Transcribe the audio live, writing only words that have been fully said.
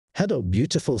Hello,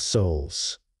 beautiful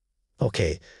souls.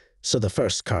 Okay, so the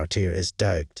first card here is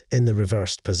doubt in the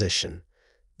reversed position.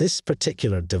 This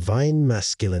particular divine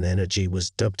masculine energy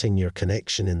was doubting your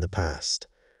connection in the past.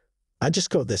 I just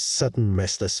got this sudden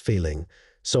restless feeling,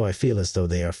 so I feel as though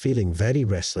they are feeling very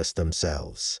restless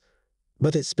themselves.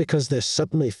 But it's because they're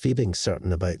suddenly feeling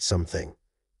certain about something.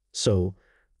 So,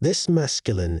 this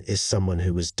masculine is someone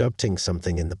who was doubting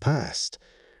something in the past,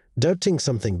 doubting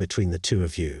something between the two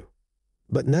of you.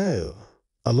 But now,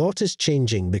 a lot is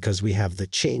changing because we have the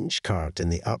change card in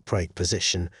the upright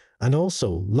position and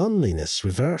also loneliness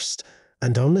reversed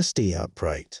and honesty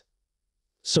upright.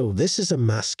 So this is a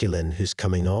masculine who's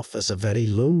coming off as a very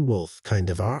lone wolf kind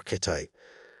of archetype.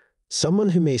 Someone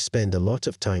who may spend a lot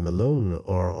of time alone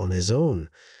or on his own.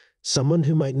 Someone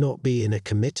who might not be in a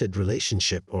committed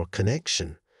relationship or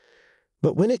connection.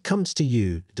 But when it comes to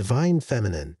you, divine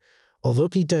feminine, although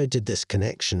he doubted this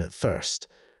connection at first,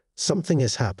 something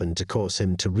has happened to cause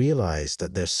him to realize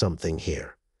that there's something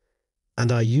here.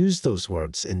 And I use those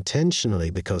words intentionally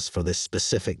because for this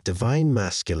specific divine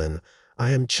masculine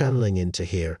I am channeling into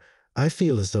here, I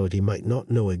feel as though he might not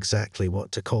know exactly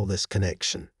what to call this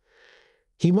connection.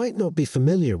 He might not be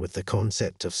familiar with the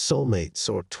concept of soulmates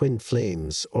or twin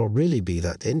flames or really be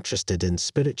that interested in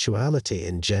spirituality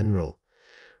in general.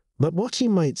 But what he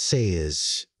might say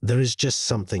is, there is just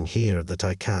something here that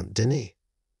I can't deny.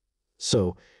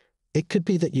 So, it could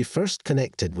be that you first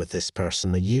connected with this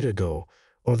person a year ago,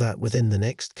 or that within the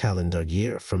next calendar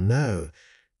year from now,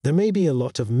 there may be a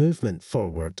lot of movement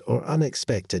forward or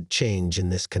unexpected change in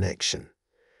this connection.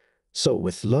 So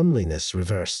with loneliness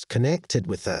reversed connected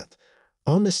with that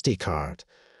honesty card,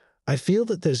 I feel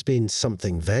that there's been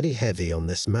something very heavy on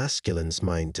this masculine's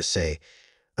mind to say,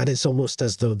 and it's almost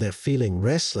as though they're feeling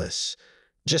restless,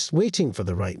 just waiting for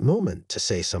the right moment to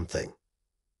say something.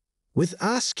 With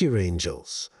Ask Your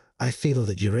Angels, I feel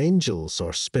that your angels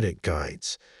or spirit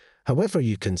guides, however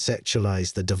you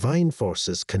conceptualize the divine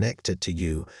forces connected to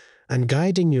you and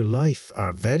guiding your life,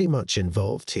 are very much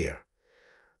involved here.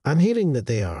 I'm hearing that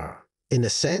they are, in a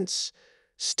sense,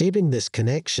 steering this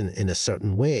connection in a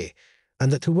certain way,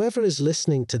 and that whoever is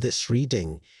listening to this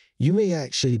reading, you may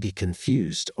actually be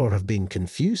confused or have been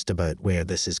confused about where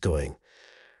this is going,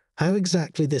 how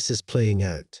exactly this is playing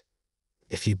out.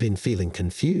 If you've been feeling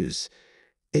confused,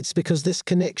 it's because this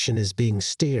connection is being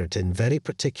steered in very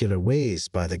particular ways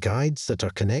by the guides that are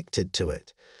connected to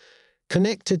it,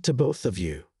 connected to both of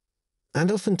you.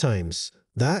 And oftentimes,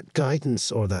 that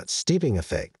guidance or that steering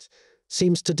effect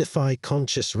seems to defy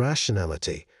conscious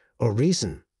rationality or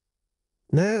reason.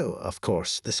 Now, of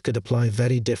course, this could apply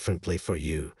very differently for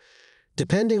you,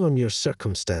 depending on your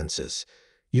circumstances,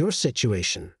 your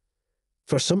situation.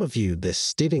 For some of you, this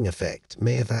steering effect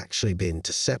may have actually been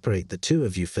to separate the two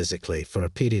of you physically for a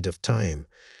period of time,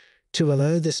 to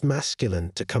allow this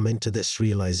masculine to come into this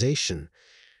realization,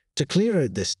 to clear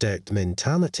out this doubt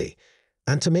mentality,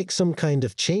 and to make some kind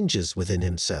of changes within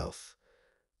himself.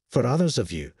 For others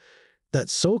of you, that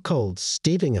so-called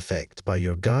steering effect by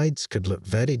your guides could look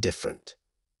very different.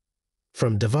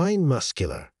 From divine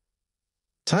muscular,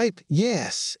 type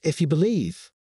yes if you believe.